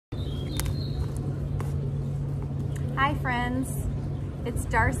Hi friends, it's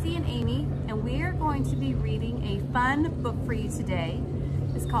Darcy and Amy, and we are going to be reading a fun book for you today.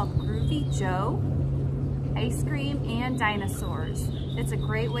 It's called Groovy Joe, Ice Cream and Dinosaurs. It's a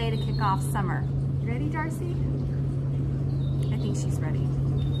great way to kick off summer. You ready, Darcy? I think she's ready.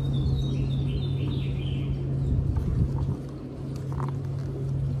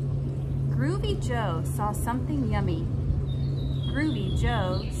 Groovy Joe saw something yummy. Groovy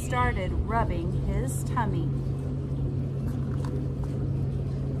Joe started rubbing his tummy.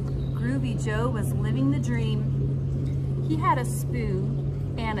 Groovy Joe was living the dream. He had a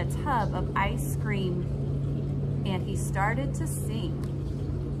spoon and a tub of ice cream, and he started to sing.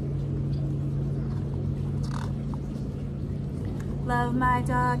 Love my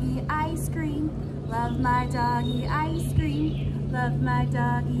doggy ice cream, love my doggy ice cream, love my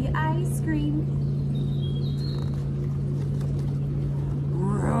doggy ice cream.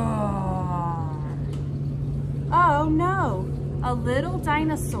 Roar! Oh no, a little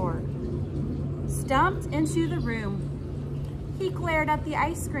dinosaur stumped into the room. He glared at the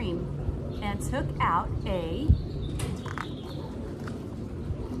ice cream and took out a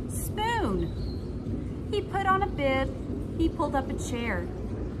spoon. He put on a bib. He pulled up a chair.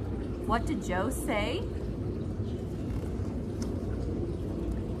 What did Joe say?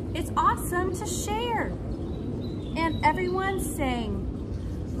 It's awesome to share. And everyone sang,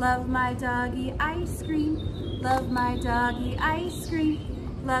 love my doggy ice cream, love my doggy ice cream,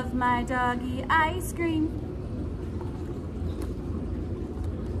 love my doggy ice cream.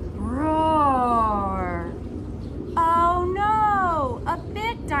 Roar! Oh no! A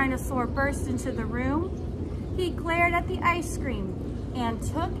big dinosaur burst into the room. He glared at the ice cream and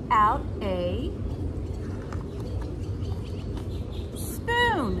took out a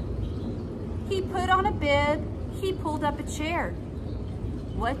spoon. He put on a bib. He pulled up a chair.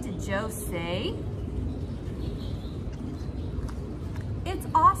 What did Joe say? It's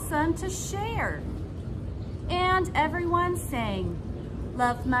awesome to share. And everyone sang,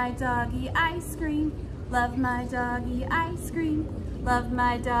 love my doggy ice cream, love my doggy ice cream, love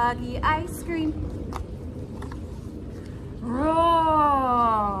my doggy ice cream.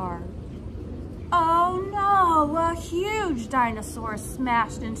 Roar! Oh no, a huge dinosaur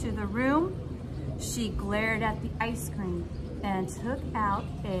smashed into the room. She glared at the ice cream and took out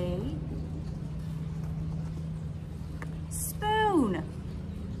a spoon.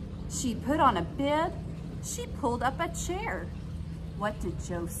 She put on a bib. She pulled up a chair. What did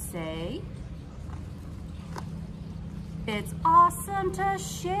Joe say? It's awesome to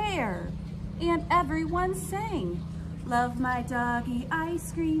share. And everyone sang, love my doggy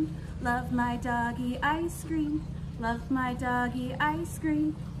ice cream, love my doggy ice cream, love my doggy ice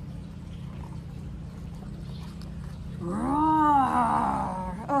cream.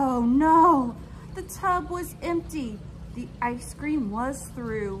 Roar! Oh no, the tub was empty. The ice cream was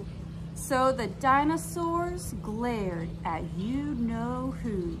through. So the dinosaurs glared at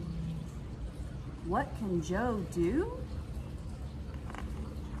you-know-who. What can Joe do?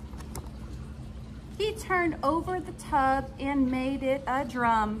 He turned over the tub and made it a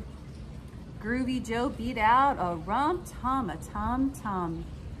drum. Groovy Joe beat out a rum-tum-a-tum-tum.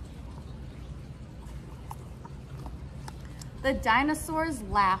 The dinosaurs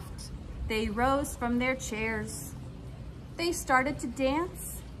laughed. They rose from their chairs. They started to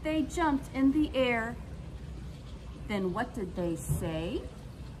dance. They jumped in the air. Then what did they say?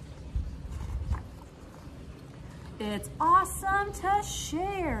 It's awesome to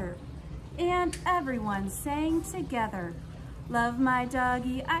share. And everyone sang together, love my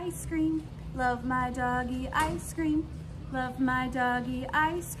doggy ice cream, love my doggy ice cream, love my doggy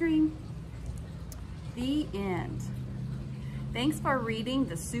ice cream. The end. Thanks for reading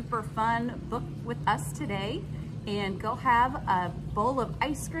the super fun book with us today, and go have a bowl of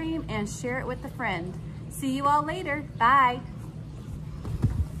ice cream and share it with a friend. See you all later. Bye.